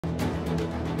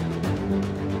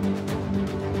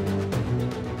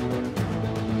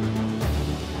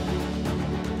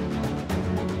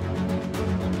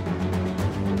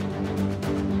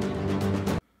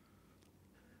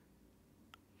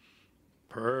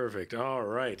Perfect. All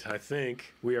right. I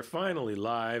think we are finally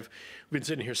live. We've been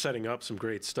sitting here setting up some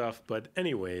great stuff. But,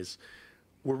 anyways,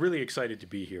 we're really excited to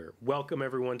be here. Welcome,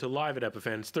 everyone, to Live at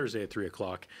Epiphan. It's Thursday at 3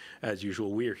 o'clock. As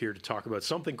usual, we are here to talk about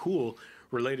something cool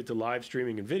related to live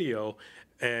streaming and video.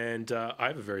 And I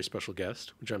have a very special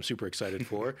guest, which I'm super excited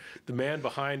for. The man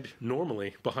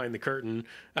normally behind the curtain,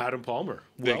 Adam Palmer.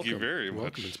 Thank you very much.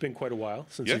 Welcome. It's been quite a while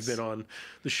since you've been on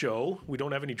the show. We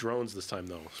don't have any drones this time,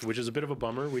 though, which is a bit of a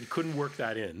bummer. We couldn't work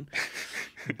that in.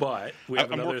 But we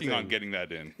have I'm working on getting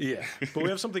that in. Yeah. But we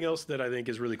have something else that I think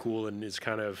is really cool and is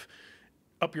kind of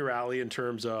up your alley in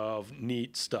terms of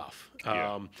neat stuff.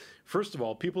 First of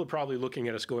all, people are probably looking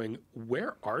at us going,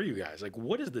 where are you guys? Like,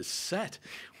 what is this set?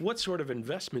 What sort of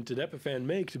investment did Epiphan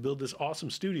make to build this awesome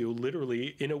studio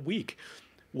literally in a week?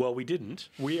 Well, we didn't.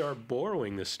 We are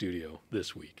borrowing this studio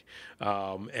this week.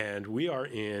 And we are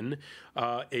in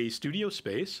a studio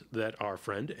space that our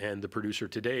friend and the producer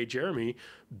today, Jeremy,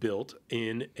 built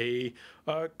in a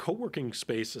co-working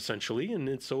space, essentially.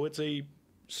 And so it's a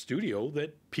studio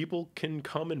that people can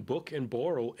come and book and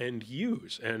borrow and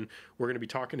use. And we're going to be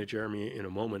talking to Jeremy in a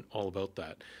moment all about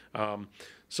that.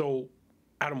 So,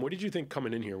 Adam, what did you think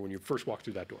coming in here when you first walked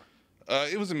through that door?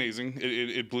 It was amazing.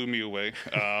 It blew me away.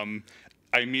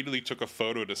 I immediately took a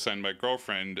photo to send my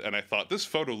girlfriend, and I thought, this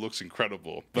photo looks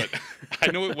incredible. But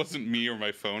I know it wasn't me or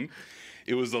my phone.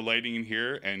 It was the lighting in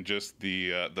here and just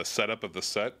the setup of the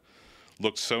set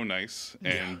looked so nice.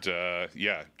 And,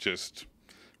 just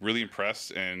really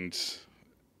impressed. And,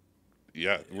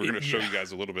 we're going to show you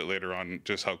guys a little bit later on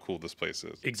just how cool this place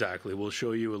is. Exactly. We'll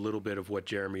show you a little bit of what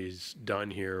Jeremy's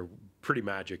done here. Pretty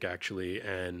magic, actually.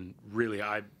 And really,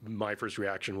 my first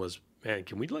reaction was, man,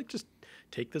 can we just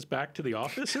take this back to the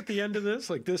office at the end of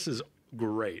this? Like, this is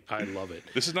great. I love it.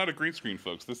 This is not a green screen,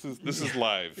 folks. This is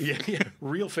live. Yeah,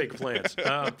 real fake plants.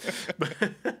 But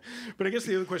I guess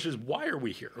the other question is, why are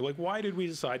we here? Like, why did we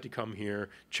decide to come here,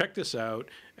 check this out,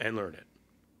 and learn it?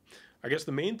 I guess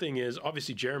the main thing is,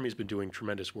 obviously, Jeremy's been doing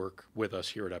tremendous work with us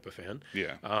here at Epiphan.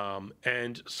 Yeah.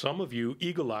 And some of you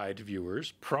eagle-eyed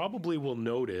viewers probably will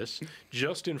notice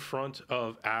just in front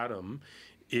of Adam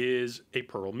is a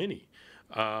Pearl Mini.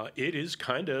 It is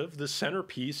kind of the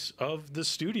centerpiece of the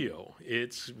studio.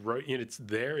 It's right, and it's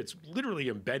there. It's literally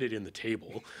embedded in the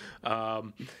table.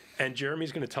 And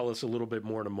Jeremy's going to tell us a little bit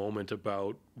more in a moment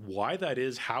about why that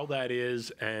is, how that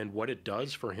is, and what it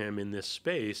does for him in this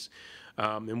space.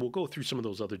 And we'll go through some of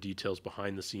those other details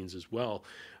behind the scenes as well.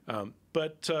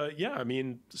 But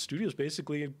the studio's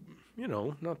basically,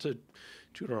 not to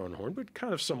toot our own horn, but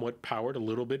kind of somewhat powered a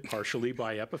little bit partially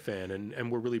by Epiphan.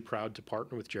 And we're really proud to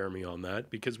partner with Jeremy on that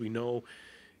because we know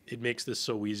it makes this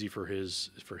so easy for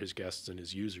his guests and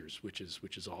his users, which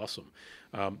is awesome.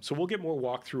 So we'll get more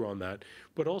walkthrough on that.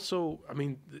 But also,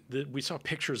 we saw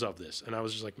pictures of this, and I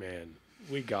was just like, man,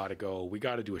 we got to go. We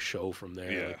got to do a show from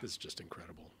there. Yeah. Like, this is just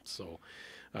incredible. So,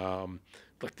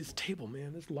 like this table,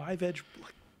 man, this live edge,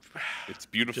 it's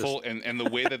beautiful, and the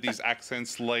way that these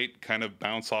accents light kind of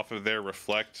bounce off of there,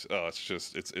 reflect.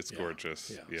 It's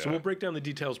gorgeous. Yeah. So we'll break down the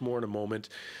details more in a moment.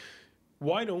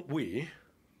 Why don't we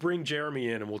bring Jeremy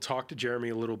in, and we'll talk to Jeremy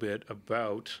a little bit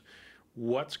about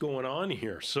what's going on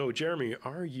here. So, Jeremy,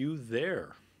 are you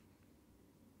there?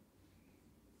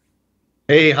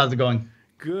 Hey, how's it going?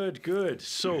 Good.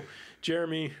 So,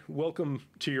 Jeremy, welcome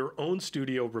to your own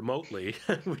studio remotely,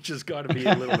 which has got to be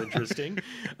a little interesting.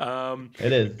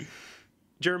 It is.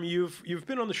 Jeremy, you've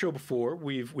been on the show before.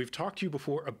 We've talked to you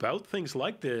before about things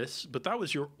like this, but that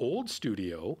was your old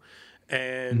studio,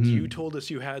 and you told us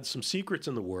you had some secrets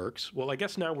in the works. Well, I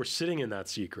guess now we're sitting in that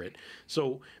secret.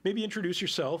 So maybe introduce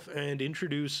yourself and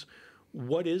introduce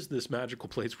what is this magical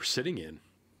place we're sitting in.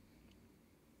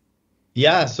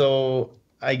 Yeah, so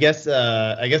I guess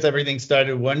everything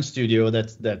started one studio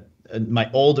that my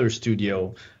older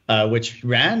studio, which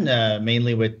ran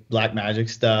mainly with black magic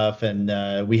stuff,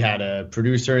 and we had a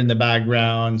producer in the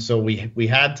background, so we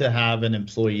had to have an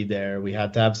employee there. We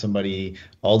had to have somebody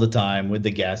all the time with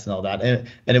the guests and all that, and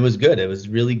it was good. It was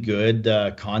really good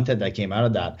content that came out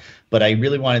of that. But I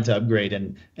really wanted to upgrade,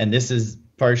 and this is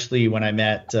partially when I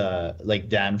met like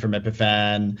Dan from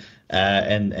Epiphan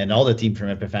and all the team from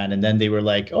Epiphan, and then they were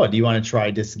like, "Oh, do you want to try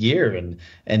this gear?"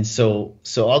 And so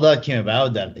all that came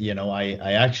about that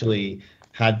I actually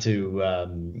had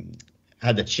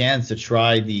the chance to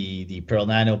try the Pearl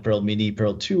Nano, Pearl Mini,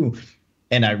 Pearl 2,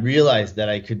 and I realized that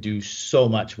I could do so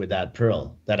much with that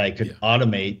Pearl, that I could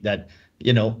automate that.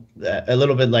 A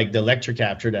little bit like the lecture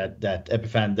capture that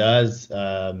Epiphan does,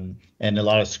 and a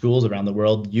lot of schools around the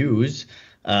world use.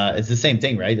 It's the same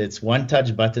thing, right? It's one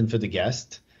touch button for the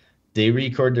guest. They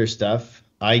record their stuff.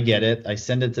 I get it. I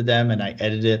send it to them, and I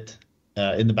edit it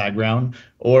in the background,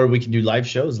 or we can do live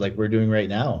shows like we're doing right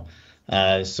now.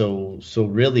 So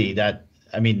really that,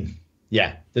 I mean,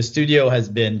 yeah, the studio has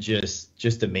been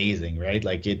just amazing, right?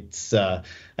 Like it's I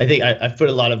think I've put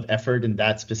a lot of effort in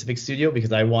that specific studio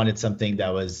because I wanted something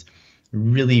that was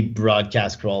really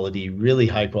broadcast quality, really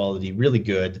high quality, really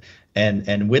good.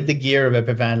 And with the gear of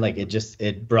Epiphan, like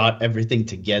it brought everything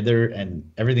together and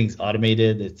everything's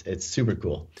automated. It's super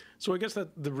cool. So I guess that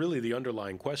the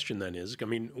underlying question then is, I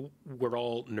mean, we're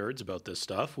all nerds about this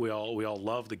stuff. We all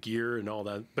love the gear and all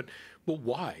that, but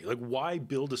why? Like, why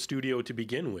build a studio to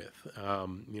begin with?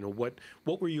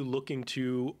 What were you looking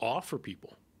to offer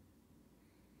people?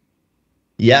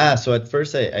 Yeah, so at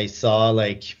first I saw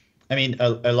like, I mean,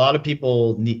 a lot of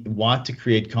people want to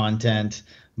create content,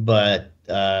 but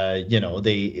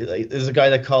they like, there's a guy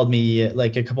that called me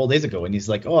like a couple of days ago, and he's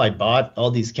like, "Oh, I bought all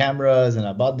these cameras and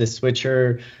I bought this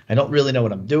switcher. I don't really know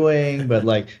what I'm doing, but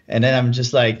like," and then I'm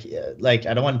just like I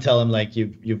don't want to tell him like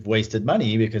you've wasted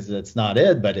money because that's not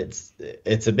it, but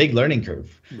it's a big learning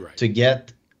curve Right. to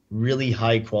get really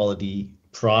high quality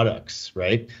products,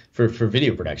 right? For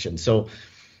video production. So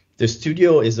the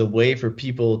studio is a way for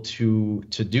people to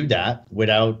do that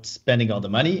without spending all the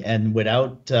money and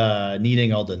without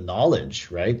needing all the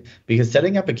knowledge, right? Because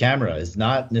setting up a camera is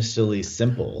not necessarily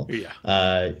simple.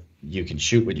 Yeah. You can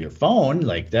shoot with your phone,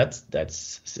 like that's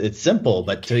it's simple,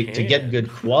 but to get good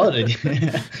quality,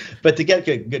 but to get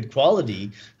good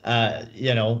quality,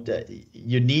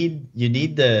 you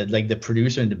need the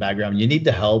producer in the background. You need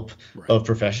the help of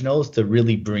professionals to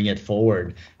really bring it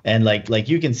forward. And like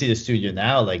you can see the studio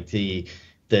now, like the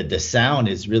sound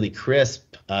is really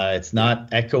crisp. It's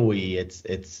not echoey.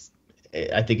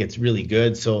 I think it's really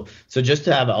good. So just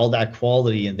to have all that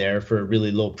quality in there for a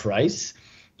really low price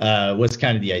was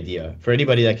kind of the idea for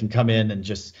anybody that can come in and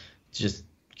just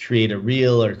create a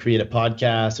reel or create a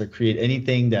podcast or create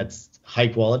anything that's high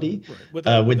quality with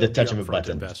the touch of a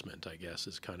button. Investment, I guess,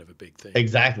 is kind of a big thing.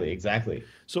 Exactly.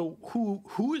 So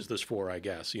who is this for? I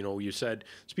guess you said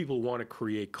it's people who want to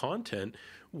create content.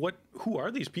 Who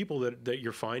are these people that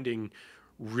you're finding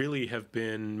really have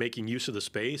been making use of the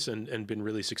space and been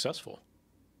really successful?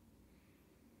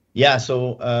 Yeah,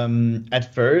 so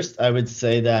at first I would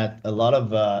say that a lot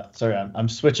of sorry, I'm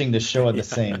switching the show at the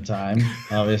same time.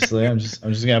 Obviously, I'm just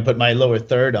gonna put my lower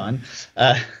third on.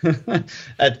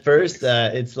 At first,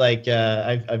 it's like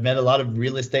I've met a lot of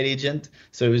real estate agents,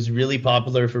 so it was really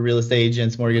popular for real estate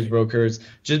agents, mortgage brokers,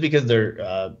 just because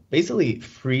they're basically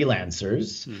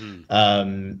freelancers,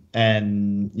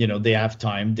 and they have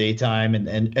time, daytime,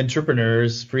 and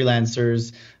entrepreneurs,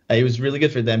 freelancers. It was really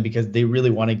good for them because they really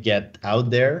want to get out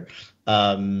there.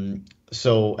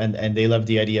 So they love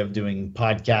the idea of doing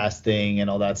podcasting and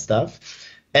all that stuff.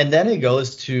 And then it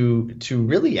goes to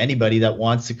really anybody that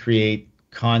wants to create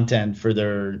content for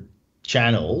their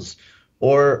channels,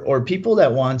 or people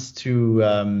that wants to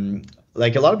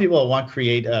like a lot of people want to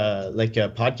create like a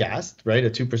podcast, right? A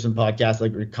 2-person podcast,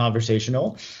 like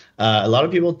conversational. A lot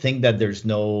of people think that there's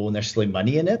no necessarily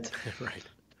money in it. Right.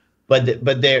 But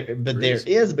there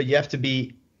is, but you have to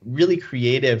be really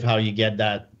creative how you get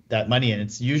that money, and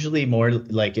it's usually more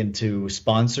like into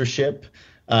sponsorship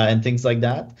and things like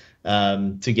that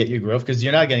to get your growth, because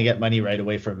you're not going to get money right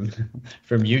away from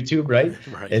YouTube, right?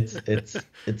 Right.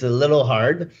 It's a little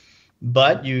hard,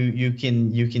 but you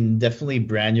can definitely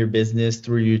brand your business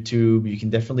through YouTube. You can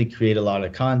definitely create a lot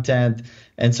of content,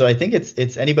 and so I think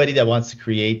it's anybody that wants to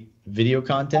create video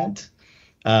content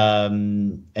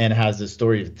and has a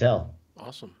story to tell.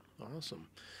 Awesome.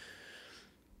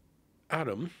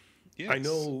 Adam, yes. I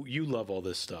know you love all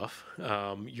this stuff.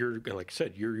 You're, like I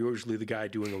said, you're usually the guy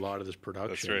doing a lot of this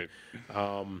production. That's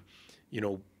right.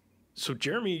 So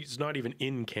Jeremy's not even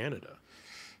in Canada.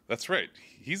 That's right.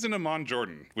 He's in Amman,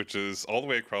 Jordan, which is all the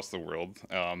way across the world.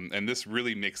 And this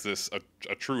really makes this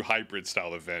a true hybrid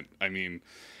style event. I mean,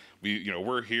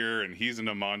 we're here and he's in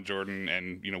Amman, Jordan,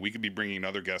 and we could be bringing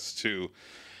other guests too.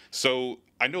 So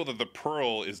I know that the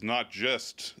Pearl is not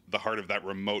just the heart of that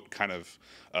remote kind of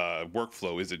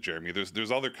workflow, is it, Jeremy?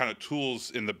 There's other kind of tools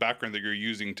in the background that you're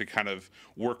using to kind of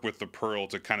work with the Pearl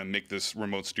to kind of make this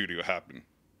remote studio happen.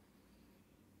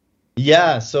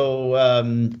 Yeah, so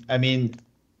I mean,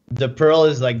 the Pearl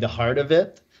is like the heart of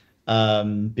it.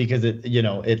 Because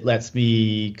it lets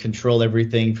me control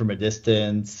everything from a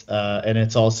distance, and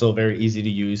it's also very easy to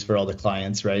use for all the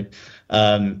clients, right?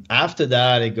 After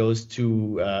that, it goes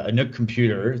to a Nook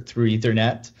computer through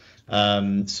Ethernet.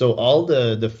 So all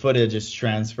the footage is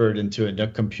transferred into a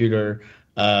Nook computer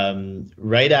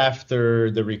right after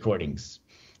the recordings.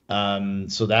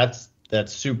 So that's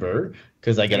super,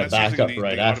 because I get a backup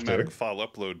right after. Automatic file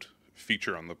upload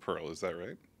feature on the Pearl, is that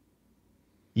right?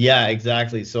 Yeah,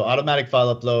 exactly. So automatic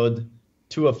file upload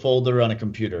to a folder on a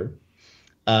computer.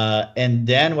 And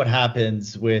then what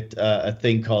happens with a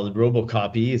thing called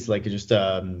robocopy is like just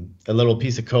a little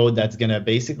piece of code that's going to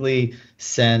basically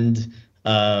send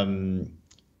um,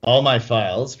 all my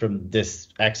files from this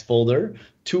X folder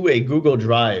to a Google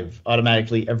Drive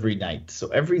automatically every night. So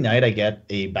every night I get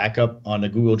a backup on a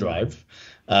Google Drive.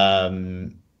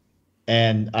 Um,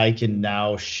 and I can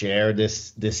now share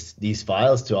these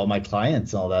files to all my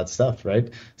clients and all that stuff, right?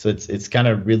 So it's kind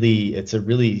of really it's a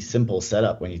really simple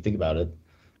setup when you think about it.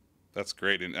 That's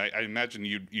great, and I imagine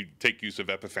you'd take use of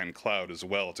Epiphan Cloud as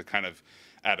well to kind of,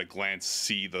 at a glance,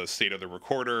 see the state of the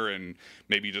recorder and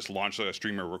maybe just launch a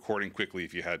streamer recording quickly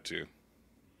if you had to.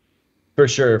 For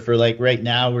sure. For like right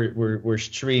now, we're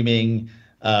streaming.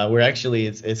 We're actually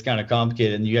it's kind of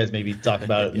complicated, and you guys maybe talk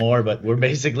about it Yeah. more. But we're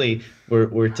basically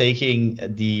we're taking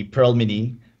the Pearl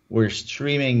Mini, we're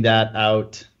streaming that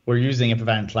out. We're using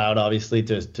Epiphan Cloud obviously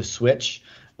to switch,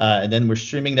 and then we're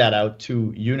streaming that out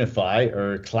to Unify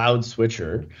or Cloud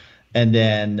Switcher, and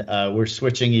then we're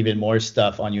switching even more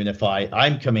stuff on Unify.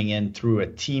 I'm coming in through a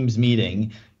Teams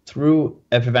meeting through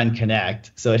Epiphan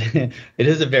Connect. So it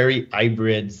is a very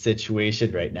hybrid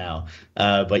situation right now.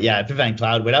 But yeah, Epiphan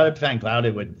Cloud, without Epiphan Cloud,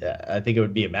 it would, I think it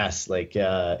would be a mess. Like,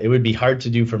 it would be hard to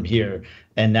do from here.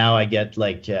 And now I get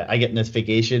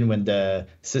notification when the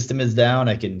system is down.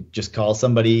 I can just call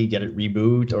somebody, get it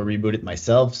reboot it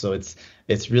myself. So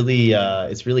it's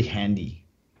really handy.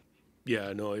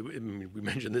 Yeah, no, I mean, we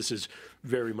mentioned this is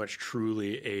very much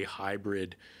truly a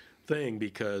hybrid thing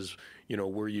because,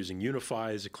 we're using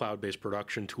Unify as a cloud-based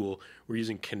production tool. We're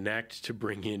using Connect to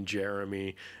bring in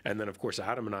Jeremy. And then, of course,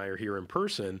 Adam and I are here in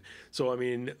person. So, I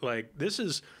mean, like, this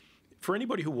is for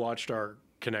anybody who watched our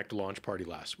Connect launch party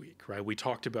last week, right? We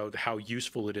talked about how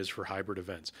useful it is for hybrid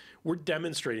events. We're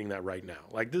demonstrating that right now.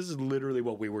 Like, this is literally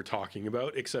what we were talking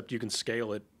about, except you can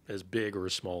scale it as big or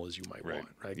as small as you might Right. want,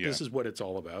 right? Yeah. This is what it's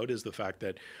all about, is the fact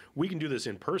that we can do this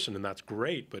in person, and that's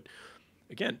great. But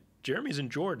again, Jeremy's in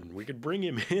Jordan. We could bring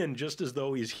him in just as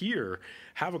though he's here,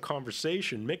 have a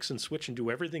conversation, mix and switch and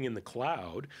do everything in the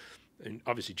cloud. And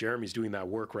obviously Jeremy's doing that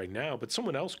work right now, but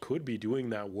someone else could be doing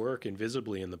that work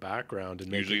invisibly in the background and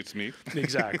make Usually it, it's me.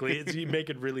 exactly. You make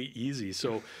it really easy.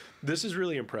 So this is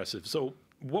really impressive. So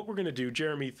what we're going to do,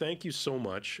 Jeremy, thank you so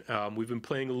much. We've been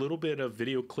playing a little bit of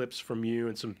video clips from you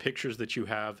and some pictures that you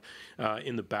have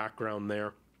in the background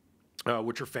there.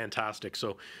 Which are fantastic.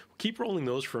 So keep rolling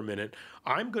those for a minute.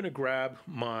 I'm going to grab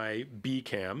my B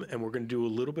cam and we're going to do a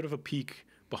little bit of a peek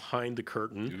behind the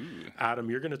curtain. Ooh. Adam,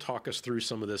 you're going to talk us through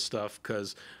some of this stuff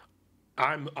because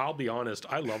I'll be honest,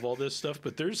 I love all this stuff,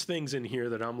 but there's things in here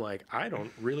that I'm like, I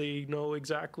don't really know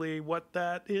exactly what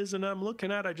that is and I'm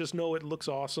looking at. I just know it looks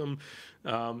awesome.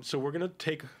 So we're going to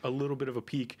take a little bit of a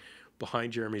peek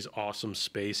behind Jeremy's awesome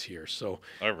space here. So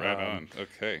All right, on.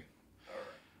 Okay.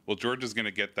 Well, George is going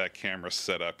to get that camera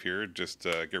set up here. Just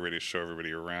get ready to show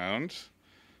everybody around.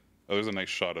 Oh, there's a nice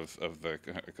shot of the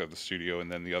studio,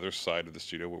 and then the other side of the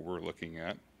studio, what we're looking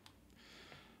at.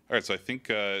 All right, so I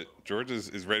think George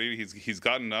is ready. He's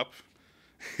gotten up.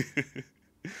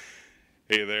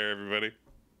 Hey there, everybody.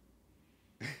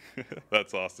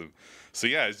 That's awesome. So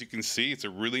yeah, as you can see, it's a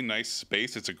really nice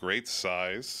space. It's a great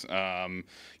size.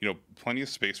 Plenty of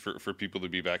space for people to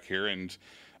be back here, and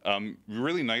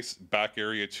really nice back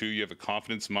area too. You have a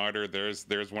confidence monitor.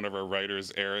 There's one of our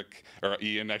writers, Eric, or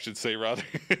Ian, I should say rather.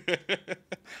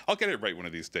 I'll get it right one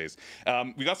of these days.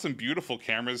 We got some beautiful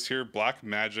cameras here.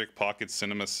 Blackmagic Pocket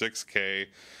Cinema 6K.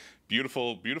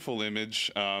 Beautiful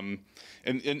image. And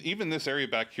even this area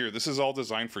back here, this is all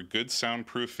designed for good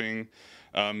soundproofing.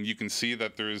 You can see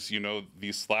that there's,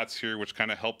 these slats here which kind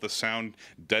of help the sound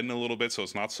deaden a little bit so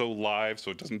it's not so live,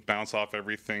 so it doesn't bounce off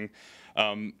everything.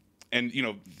 And,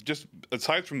 just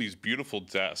aside from these beautiful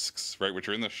desks, right, which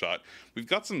are in the shot, we've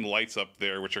got some lights up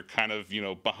there which are kind of,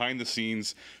 behind the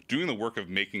scenes doing the work of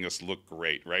making us look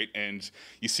great, right? And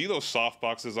you see those soft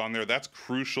boxes on there. That's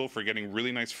crucial for getting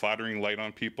really nice flattering light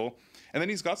on people. And then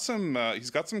he's got some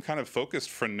kind of focused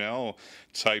Fresnel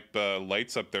type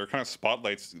lights up there, kind of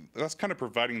spotlights. That's kind of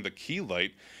providing the key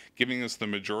light, giving us the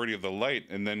majority of the light.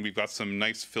 And then we've got some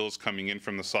nice fills coming in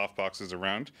from the soft boxes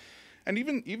around. And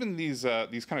even these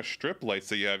kind of strip lights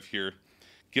that you have here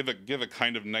give a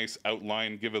kind of nice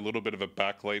outline, give a little bit of a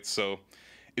backlight. So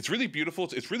it's really beautiful.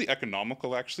 It's really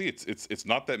economical, actually. It's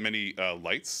not that many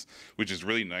lights, which is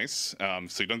really nice.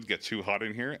 So you don't get too hot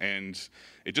in here, and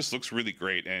it just looks really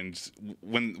great. And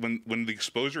when the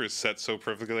exposure is set so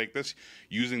perfectly like this,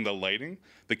 using the lighting,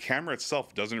 the camera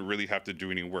itself doesn't really have to do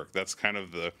any work. That's kind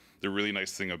of the really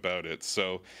nice thing about it.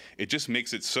 So it just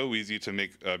makes it so easy to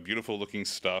make beautiful looking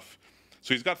stuff.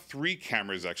 So he's got 3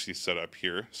 cameras actually set up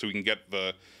here, so we can get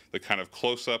the kind of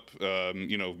close up,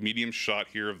 medium shot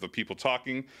here of the people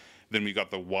talking. Then we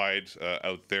got the wide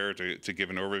out there to give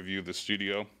an overview of the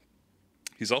studio.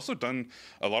 He's also done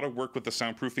a lot of work with the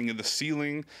soundproofing in the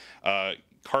ceiling.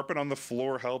 Carpet on the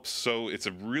floor helps, so it's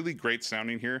a really great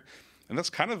sounding here. And that's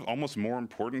kind of almost more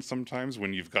important sometimes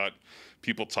when you've got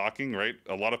people talking, right?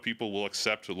 A lot of people will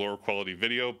accept lower quality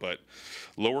video, but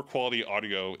lower quality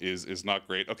audio is not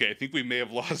great. Okay, I think we may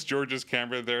have lost George's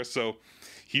camera there, so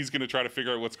he's going to try to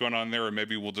figure out what's going on there, or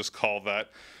maybe we'll just call that.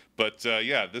 But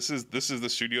yeah, this is the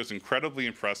studio. It's incredibly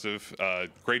impressive.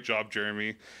 Great job,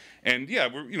 Jeremy. And yeah,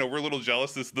 we're a little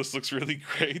jealous. This looks really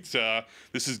great.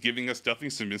 This is giving us definitely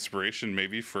some inspiration,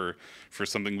 maybe for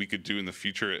something we could do in the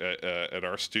future at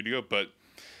our studio. But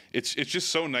it's just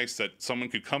so nice that someone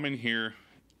could come in here,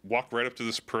 walk right up to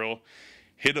this Pearl,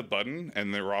 hit a button,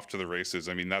 and they're off to the races.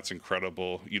 I mean, that's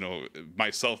incredible. You know,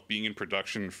 myself being in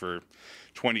production for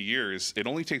 20 years, it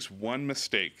only takes one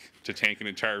mistake to tank an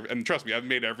entire, and trust me, I've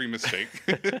made every mistake.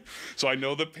 So I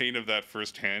know the pain of that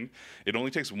firsthand. It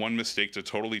only takes one mistake to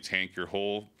totally tank your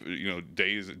whole,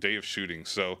 day of shooting.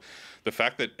 So the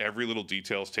fact that every little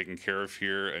detail is taken care of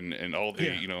here, and all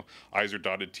the, I's are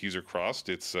dotted, T's are crossed,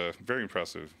 it's very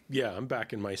impressive. Yeah, I'm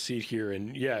back in my seat here,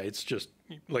 and yeah, it's just,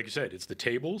 like you said, it's the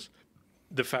tables.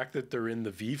 The fact that they're in the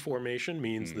V formation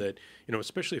means that,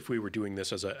 especially if we were doing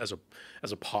this as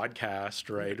a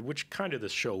podcast, right, which kind of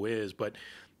this show is, but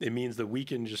it means that we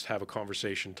can just have a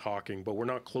conversation talking, but we're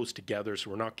not close together, so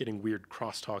we're not getting weird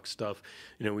crosstalk stuff.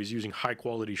 He's using high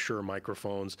quality Shure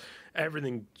microphones,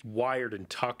 everything's wired and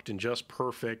tucked and just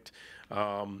perfect.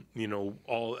 I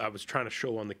was trying to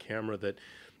show on the camera that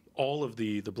all of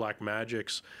the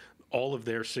Blackmagics, all of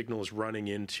their signal is running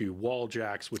into wall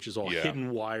jacks, which is all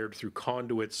hidden wired through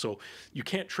conduits, so you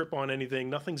can't trip on anything.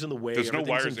 Nothing's in the way. There's no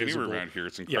wires anywhere around here.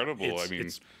 It's incredible. Yeah,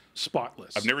 it's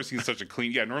spotless. I've never seen such a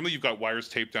clean. Yeah, normally you've got wires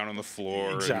taped down on the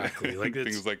floor. Exactly, and like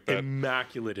things like that.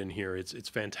 Immaculate in here. It's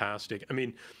fantastic. I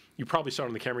mean, you probably saw it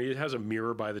on the camera. It has a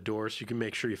mirror by the door, so you can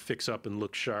make sure you fix up and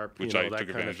look sharp. Which I that took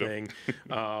kind of thing.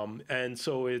 And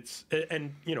so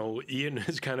Ian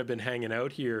has kind of been hanging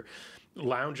out here,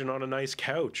 lounging on a nice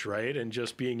couch, right, and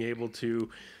just being able to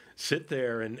sit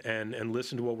there and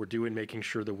listen to what we're doing, making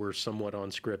sure that we're somewhat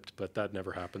on script, but that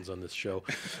never happens on this show.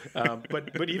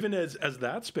 But even as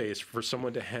that space for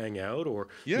someone to hang out, or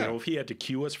if he had to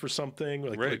cue us for something,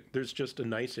 like there's just a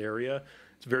nice area.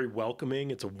 It's very welcoming.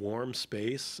 It's a warm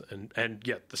space, and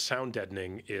yet the sound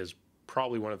deadening is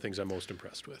probably one of the things I'm most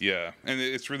impressed with. Yeah, and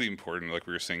it's really important, like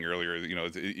we were saying earlier,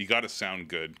 you got to sound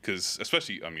good, because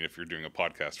especially, if you're doing a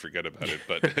podcast, forget about it,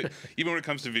 but even when it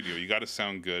comes to video, you got to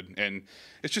sound good. And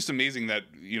it's just amazing that,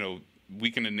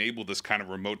 we can enable this kind of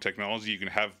remote technology. You can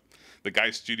have the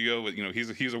guy's studio,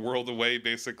 he's a world away,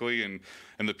 basically, and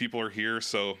the people are here.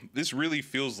 So this really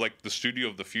feels like the studio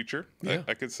of the future,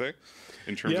 I could say,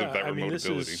 in terms of that remote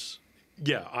ability.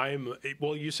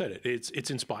 Well, you said it. It's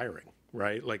inspiring.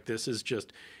 Right? Like, this is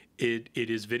just, it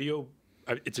is video.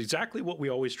 It's exactly what we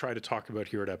always try to talk about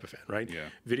here at Epiphan, right? Yeah.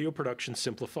 Video production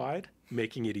simplified,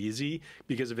 making it easy,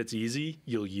 because if it's easy,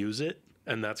 you'll use it.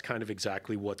 And that's kind of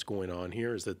exactly what's going on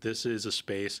here, is that this is a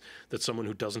space that someone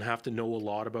who doesn't have to know a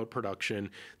lot about production,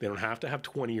 they don't have to have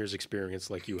 20 years experience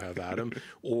like you have, Adam,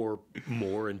 or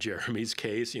more in Jeremy's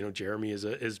case. Jeremy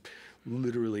is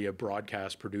literally a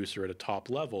broadcast producer at a top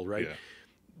level, right? Yeah.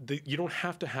 You don't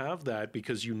have to have that,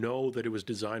 because you know that it was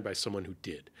designed by someone who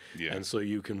did. Yeah. And so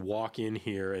you can walk in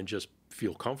here and just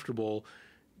feel comfortable,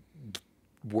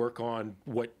 work on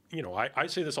what, I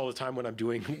say this all the time when I'm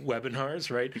doing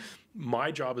webinars, right? My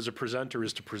job as a presenter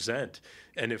is to present.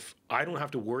 And if I don't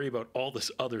have to worry about all this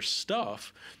other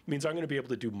stuff, it means I'm going to be able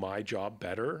to do my job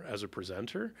better as a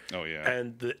presenter. Oh, yeah.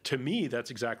 And to me, that's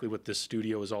exactly what this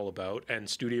studio is all about. And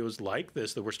studios like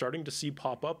this that we're starting to see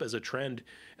pop up as a trend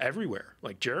everywhere.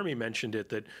 Like Jeremy mentioned it,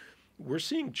 that we're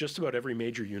seeing just about every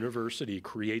major university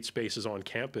create spaces on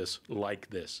campus like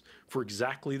this for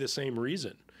exactly the same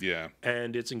reason. Yeah.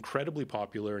 And it's incredibly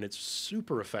popular, and it's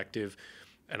super effective,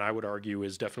 and I would argue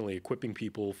is definitely equipping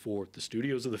people for the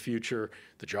studios of the future,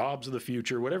 the jobs of the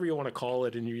future, whatever you want to call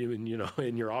it in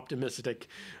your optimistic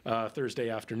Thursday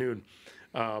afternoon.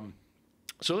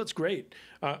 So that's great.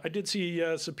 I did see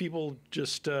some people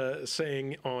just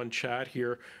saying on chat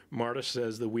here, Marta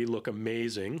says that we look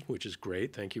amazing, which is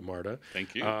great. Thank you, Marta.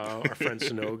 Thank you. Our friend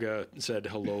Sonoga said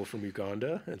hello from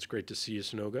Uganda. It's great to see you,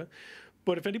 Sonoga.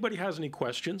 But if anybody has any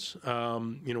questions,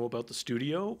 about the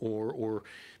studio, or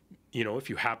you know, if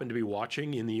you happen to be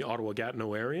watching in the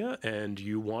Ottawa-Gatineau area and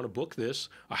you want to book this,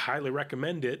 I highly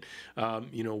recommend it.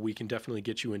 You know, we can definitely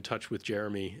get you in touch with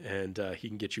Jeremy, and he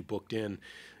can get you booked in.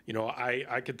 You know,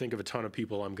 I could think of a ton of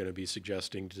people I'm going to be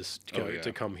suggesting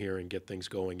to come here and get things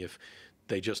going if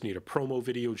they just need a promo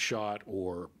video shot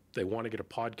or they want to get a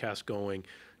podcast going.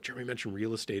 Jeremy mentioned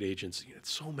real estate agents. You know,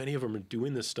 so many of them are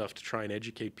doing this stuff to try and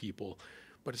educate people.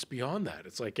 But it's beyond that.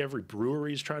 It's like every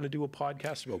brewery is trying to do a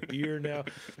podcast about beer now.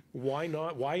 Why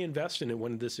not? Why invest in it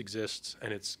when this exists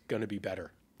and it's going to be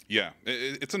better? Yeah,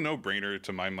 it's a no-brainer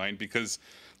to my mind because,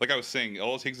 like I was saying,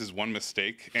 all it takes is one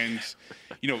mistake. And,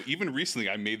 you know, even recently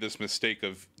I made this mistake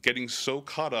of getting so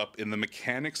caught up in the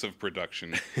mechanics of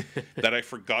production that I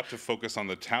forgot to focus on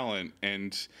the talent.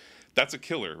 And that's a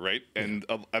killer, right? And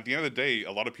at the end of the day,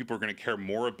 a lot of people are going to care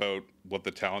more about what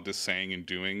the talent is saying and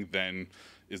doing than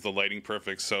is the lighting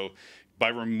perfect. So by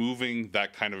removing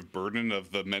that kind of burden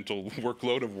of the mental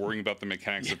workload of worrying about the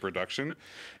mechanics of production,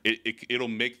 it'll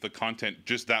make the content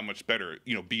just that much better,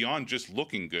 you know, beyond just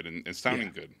looking good and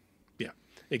sounding good. Yeah,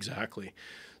 exactly.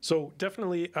 So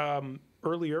definitely,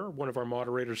 earlier, one of our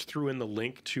moderators threw in the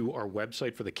link to our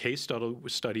website for the case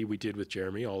study we did with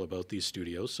Jeremy all about these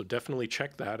studios. So definitely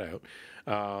check that out.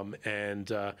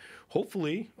 And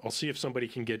hopefully, I'll see if somebody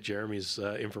can get Jeremy's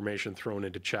information thrown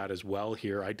into chat as well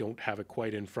here. I don't have it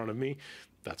quite in front of me.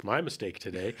 That's my mistake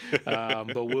today.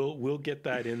 But we'll get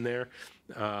that in there.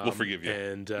 We'll forgive you.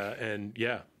 And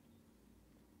yeah,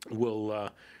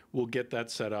 we'll get that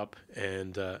set up,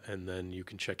 and then you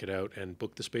can check it out and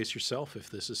book the space yourself if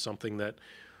this is something that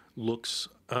looks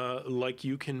like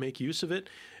you can make use of it.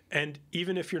 And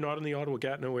even if you're not in the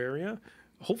Ottawa-Gatineau area,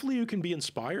 hopefully you can be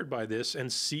inspired by this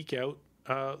and seek out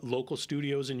local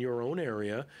studios in your own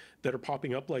area that are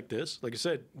popping up like this. Like I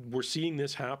said, we're seeing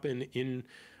this happen in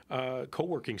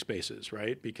co-working spaces,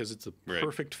 right? Because it's a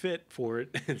perfect fit for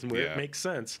it. It's where it makes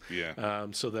sense. Yeah.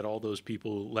 So that all those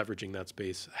people leveraging that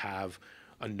space have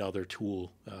another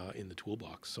tool in the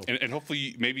toolbox. So and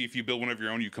hopefully, maybe if you build one of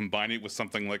your own, you combine it with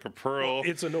something like a Pearl. Well,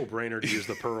 it's a no-brainer to use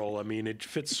the Pearl. I mean, it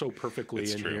fits so perfectly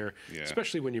here,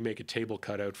 especially when you make a table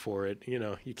cutout for it. You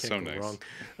know, you can't go wrong.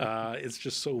 It's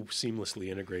just so seamlessly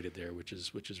integrated there, which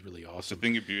is really awesome. It's a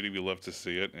thing of beauty. We love to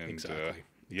see it, and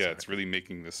it's really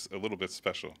making this a little bit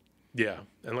special. Yeah,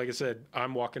 and like I said,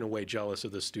 I'm walking away jealous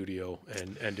of the studio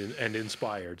and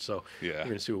inspired. So we're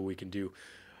gonna see what we can do.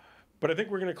 But I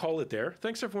think we're going to call it there.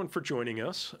 Thanks, everyone, for joining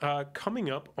us. Coming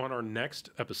up on our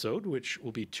next episode, which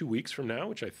will be 2 weeks from now,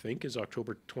 which I think is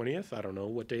October 20th. I don't know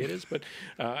what day it is, but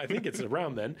I think it's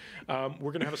around then.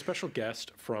 We're going to have a special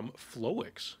guest from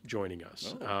Flowix joining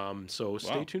us. So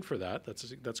stay tuned for that.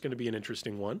 That's going to be an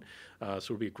interesting one. So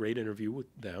it'll be a great interview with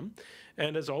them.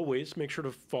 And as always, make sure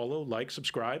to follow, like,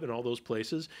 subscribe, and all those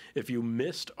places. If you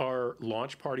missed our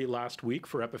launch party last week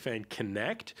for Epiphan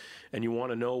Connect, and you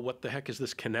want to know what the heck is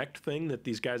this Connect thing that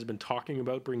these guys have been talking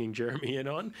about bringing Jeremy in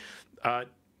on,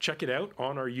 check it out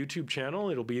on our YouTube channel.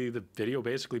 It'll be the video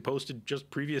basically posted just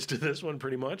previous to this one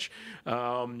pretty much,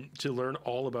 to learn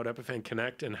all about Epiphan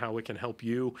Connect and how it can help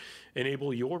you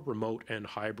enable your remote and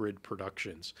hybrid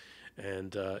productions,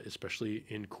 and especially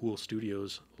in cool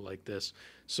studios like this.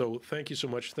 So thank you so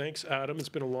much. Thanks, Adam. It's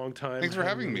been a long time. Thanks for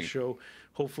having me. Show.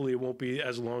 Hopefully it won't be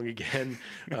as long again.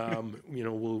 You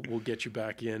know, we'll get you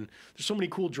back in. There's so many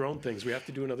cool drone things. We have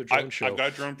to do another drone show. I've got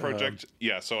a drone project.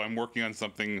 So I'm working on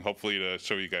something hopefully to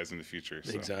show you guys in the future.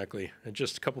 So. Exactly. And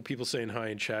just a couple people saying hi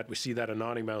in chat. We see that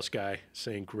Anonymous Mouse guy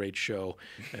saying great show,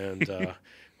 and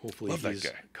hopefully he's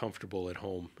comfortable at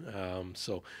home.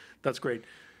 So that's great.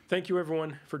 Thank you,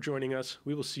 everyone, for joining us.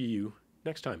 We will see you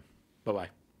next time.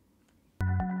 Bye-bye.